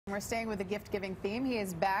We're staying with the gift-giving theme. He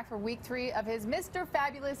is back for week 3 of his Mr.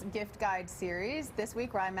 Fabulous Gift Guide series. This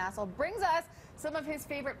week, Ryan Massel brings us some of his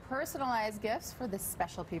favorite personalized gifts for the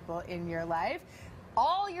special people in your life.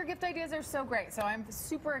 All your gift ideas are so great, so I'm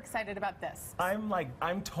super excited about this.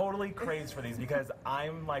 I'm totally crazed for these because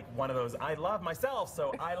I'm like one of those, I love myself,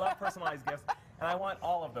 so I love personalized gifts. And I want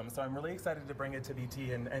all of them, so I'm really excited to bring it to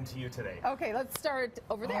BT and to you today. Okay, let's start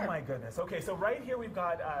over there. Oh my goodness. Okay, so right here we've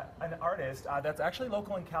got an artist that's actually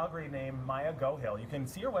local in Calgary named Maya Gohill. You can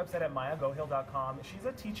see her website at mayagohill.com. She's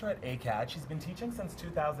a teacher at A.K.A. She's been teaching since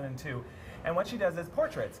 2002, and what she does is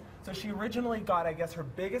portraits. So she originally got, I guess, her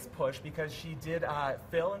biggest push because she did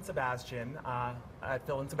Phil and Sebastian at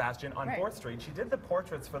Phil and Sebastian on 4th Street. She did the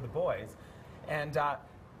portraits for the boys, and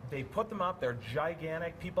they put them up, they're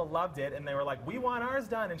gigantic, people loved it, and they were like, we want ours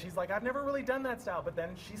done. And she's like, I've never really done that style. But then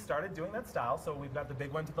she started doing that style, so we've got the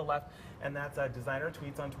big one to the left, and that's Designer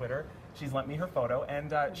Tweets on Twitter. She's lent me her photo,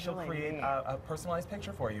 and she'll create a personalized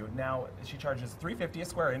picture for you. Now, she charges $3.50 a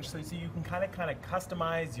square inch, so you can kind of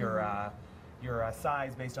customize your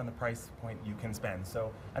size based on the price point you can spend.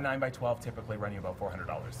 So a 9x12 typically run you about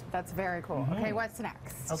 $400. That's very cool. Okay, what's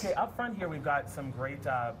next? Okay, up front here we've got some great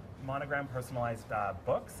monogram personalized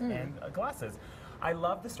books and glasses. I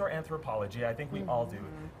love the store Anthropology. I think we all do.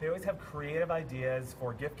 They always have creative ideas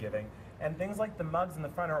for gift giving, and things like the mugs in the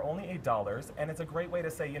front are only $8, and it's a great way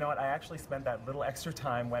to say, you know what, I actually spent that little extra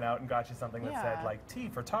time, went out and got you something that said like tea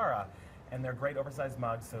for Tara. And they're great oversized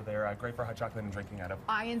mugs, so they're great for hot chocolate and drinking out of.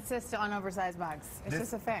 I insist on oversized mugs. It's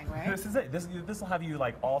just a thing, right? This is it. This will have you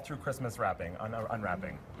like all through Christmas wrapping,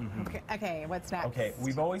 unwrapping. Okay, what's next? Okay,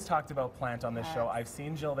 we've always talked about Plant on this show. I've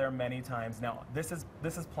seen Jill there many times. Now, this is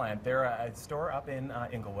Plant. They're a store up in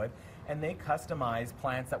Inglewood, and they customize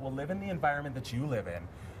plants that will live in the environment that you live in.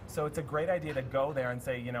 So it's a great idea to go there and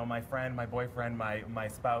say, you know, my friend, my boyfriend, my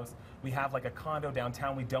spouse, we have like a condo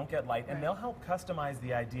downtown, we don't get light, and they'll help customize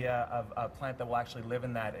the idea of a plant that will actually live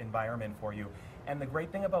in that environment for you. And the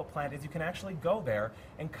great thing about Plant is you can actually go there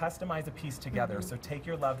and customize a piece together. So take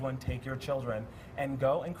your loved one, take your children, and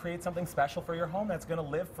go and create something special for your home that's going to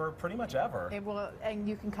live for pretty much ever. It will, and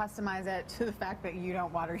you can customize it to the fact that you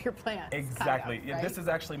don't water your plants. Exactly. Kind of, right? This is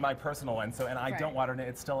actually my personal one, so I don't water it;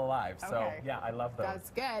 it's still alive. So yeah, I love those. That's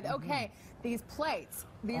good. Okay, these plates.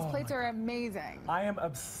 These plates are amazing. I am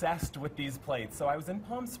obsessed with these plates. So I was in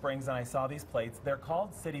Palm Springs and I saw these plates. They're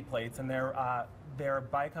called City Plates, and they're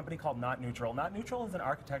by a company called Not Neutral. Not Neutral is an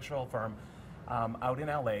architectural firm out in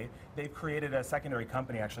LA. They've created a secondary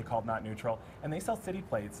company actually called Not Neutral, and they sell city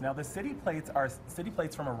plates. Now the city plates are city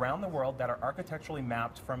plates from around the world that are architecturally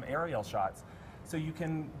mapped from aerial shots. So you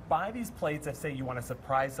can buy these plates if, say, you want to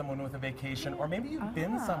surprise someone with a vacation, or maybe you've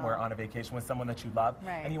been somewhere on a vacation with someone that you love,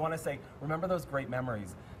 and you want to say, remember those great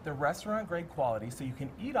memories. They're restaurant-grade quality, so you can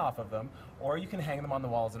eat off of them, or you can hang them on the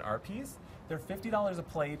wall as an art piece. They're $50 a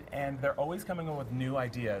plate, and they're always coming up with new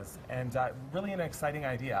ideas, and really an exciting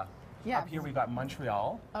idea. Yeah. Up here we've got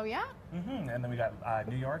Montreal. Oh yeah? And then we got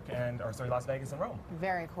New York Las Vegas and Rome.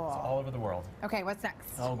 Very cool. So all over the world. Okay, what's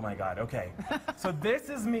next? Oh my God, okay. So this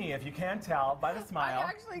is me, if you can't tell by the smile. I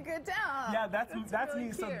actually could tell. Yeah, that's really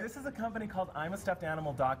me. Cute. So this is a company called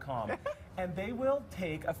imastuffedanimal.com. And they will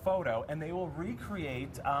take a photo and they will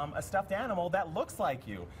recreate a stuffed animal that looks like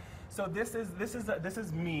you. So this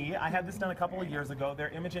is me. I had this done a couple of years ago. Their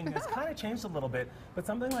imaging has kind of changed a little bit, but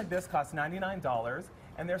something like this costs $99,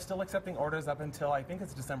 and they're still accepting orders up until I think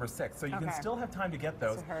it's December 6th. So you can still have time to get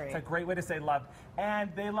those. So hurry. It's a great way to say love,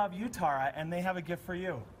 and they love you, Tara, and they have a gift for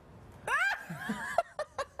you.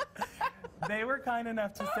 They were kind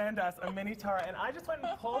enough to send us a mini Tara, and I just went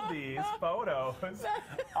and pulled these photos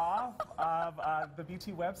off of the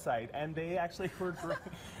BT website, and they actually were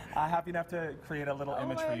happy enough to create a little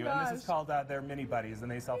image for you. Gosh. And this is called their Mini Buddies,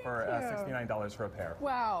 and they sell for $69 for a pair.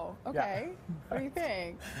 Wow. Okay. Yeah. What do you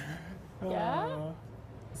think? Yeah?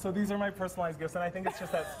 So these are my personalized gifts, and I think it's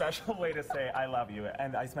just that special way to say I love you,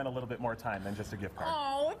 and I spent a little bit more time than just a gift card.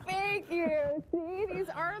 Oh, thank you. See, these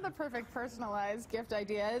are the perfect personalized gift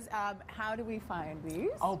ideas. How do we find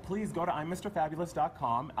these? Oh, please go to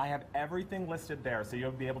I'mMrFabulous.com. I have everything listed there, so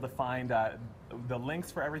you'll be able to find the links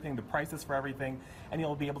for everything, the prices for everything, and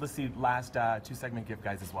you'll be able to see last 2-segment gift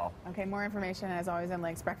guides as well. Okay, more information as always in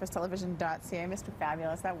links, breakfasttelevision.ca. Mr.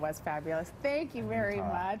 Fabulous, that was fabulous. Thank you very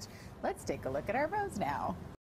much. Let's take a look at our rose now.